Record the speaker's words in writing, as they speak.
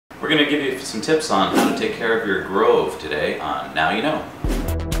We're going to give you some tips on how to take care of your Grove today on Now You Know.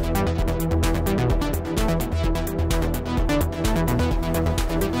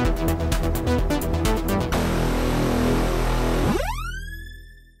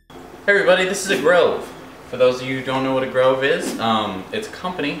 Hey everybody, this is a Grove. For those of you who don't know what a Grove is, it's a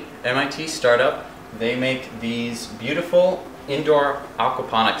company, MIT startup. They make these beautiful indoor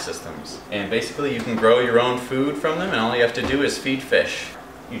aquaponics systems. And basically you can grow your own food from them and all you have to do is feed fish.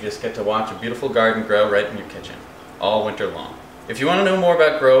 You just get to watch a beautiful garden grow right in your kitchen, all winter long. If you want to know more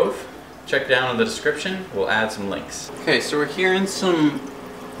about Grove, check down in the description. We'll add some links. Okay, so we're hearing some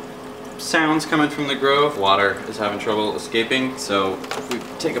sounds coming from the Grove. Water is having trouble escaping, so if we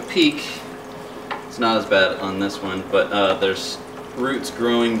take a peek, it's not as bad on this one, but there's roots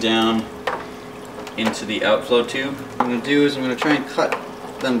growing down into the outflow tube. What I'm going to do is I'm going to try and cut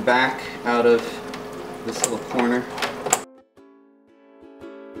them back out of this little corner.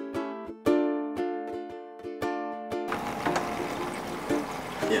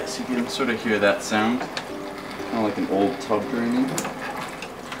 Yes, you can sort of hear that sound, kind of like an old tub draining.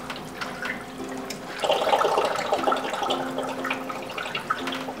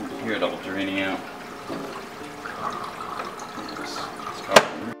 Hear it all draining out.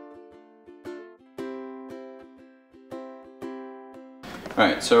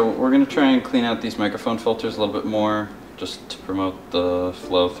 Alright, so we're going to try and clean out these microphone filters a little bit more, just to promote the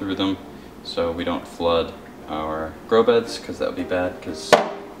flow through them, so we don't flood our grow beds, because that would be bad, because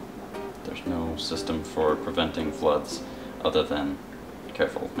there's no system for preventing floods other than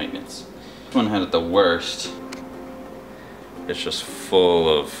careful maintenance. This one had it the worst. It's just full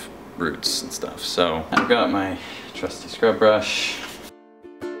of roots and stuff. So I've got my trusty scrub brush.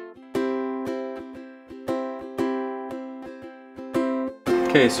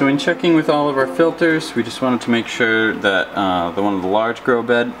 Okay, so in checking with all of our filters, we just wanted to make sure that the one of the large grow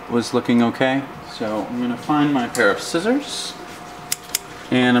bed was looking okay. So I'm gonna find my pair of scissors,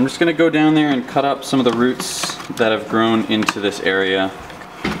 and I'm just gonna go down there and cut up some of the roots that have grown into this area.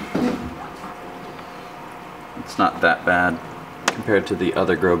 It's not that bad compared to the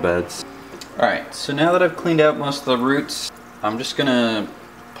other grow beds. Alright, so now that I've cleaned out most of the roots, I'm just gonna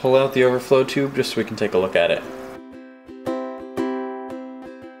pull out the overflow tube just so we can take a look at it.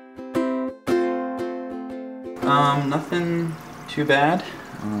 Nothing too bad.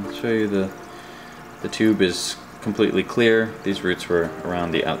 I'll show you the tube is completely clear. These roots were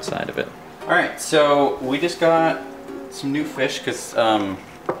around the outside of it. Alright, so we just got some new fish because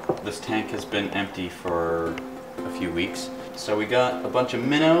this tank has been empty for a few weeks. So we got a bunch of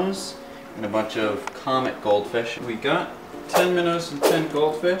minnows and a bunch of comet goldfish. We got 10 minnows and 10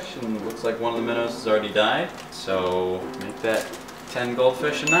 goldfish, and it looks like one of the minnows has already died. So make that 10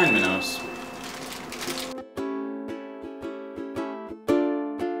 goldfish and 9 minnows.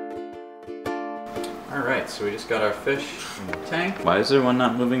 Alright, so we just got our fish in the tank. Why is there one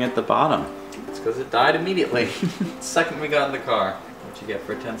not moving at the bottom? It's because it died immediately. The second we got in the car. What you get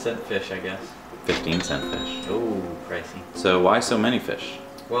for a 10-cent fish, I guess. 15-cent fish. Oh, pricey. So why so many fish?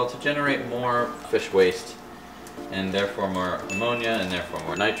 Well, to generate more fish waste, and therefore more ammonia, and therefore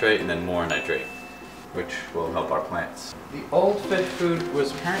more nitrate, and then more nitrate, which will help our plants. The old fish food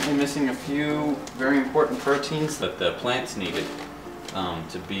was apparently missing a few very important proteins that the plants needed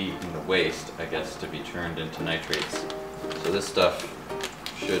to be in the waste, I guess, to be turned into nitrates. So this stuff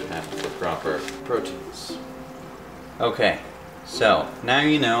should have the proper proteins. Okay, so now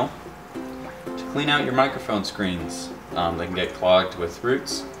you know to clean out your microphone screens. They can get clogged with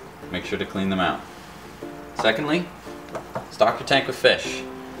roots. Make sure to clean them out. Secondly, stock your tank with fish.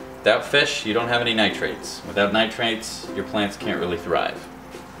 Without fish, you don't have any nitrates. Without nitrates, your plants can't really thrive.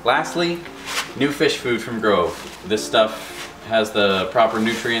 Lastly, new fish food from Grove. This stuff has the proper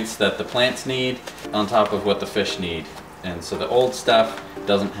nutrients that the plants need on top of what the fish need. And so the old stuff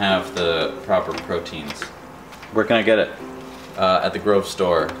doesn't have the proper proteins. Where can I get it? At the Grove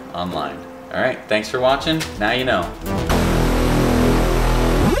store online. Alright, thanks for watching. Now you know.